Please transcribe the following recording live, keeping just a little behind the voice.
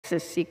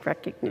Texas seek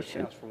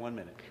recognition. For 1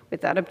 minute.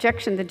 Without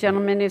objection, the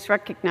gentleman is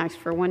recognized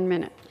for 1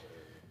 minute.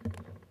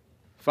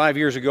 5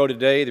 years ago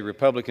today, the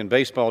Republican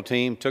baseball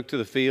team took to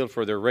the field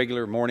for their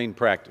regular morning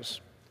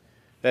practice.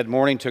 That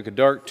morning took a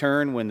dark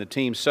turn when the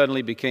team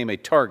suddenly became a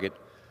target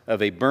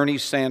of a Bernie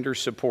Sanders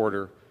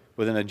supporter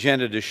with an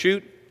agenda to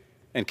shoot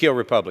and kill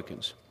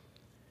Republicans.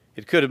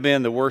 It could have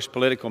been the worst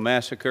political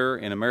massacre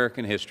in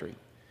American history.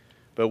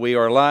 But we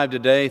are alive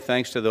today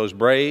thanks to those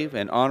brave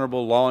and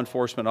honorable law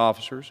enforcement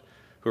officers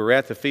who were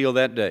at the field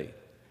that day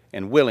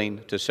and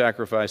willing to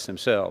sacrifice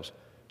themselves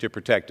to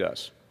protect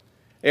us.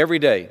 Every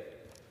day,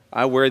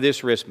 I wear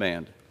this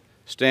wristband,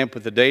 stamped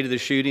with the date of the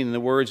shooting and the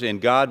words, "In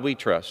God we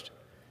trust,"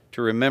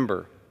 to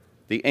remember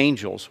the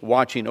angels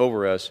watching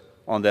over us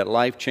on that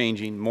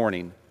life-changing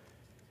morning.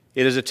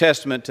 It is a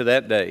testament to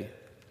that day,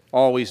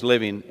 always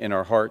living in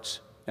our hearts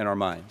and our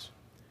minds.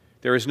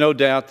 There is no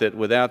doubt that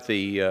without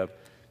the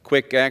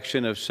quick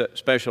action of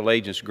Special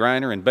Agents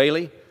Greiner and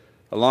Bailey,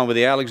 along with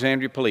the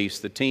Alexandria Police,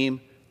 the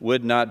team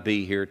would not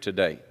be here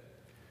today.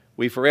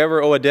 We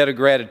forever owe a debt of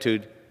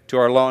gratitude to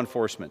our law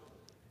enforcement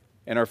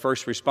and our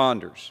first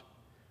responders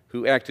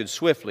who acted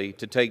swiftly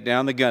to take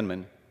down the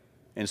gunman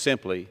and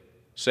simply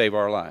save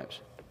our lives.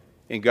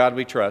 In God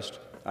we trust.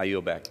 I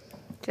yield back.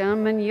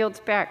 Gentleman yields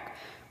back.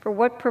 For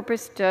what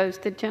purpose does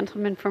the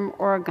gentleman from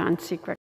Oregon seek recognition?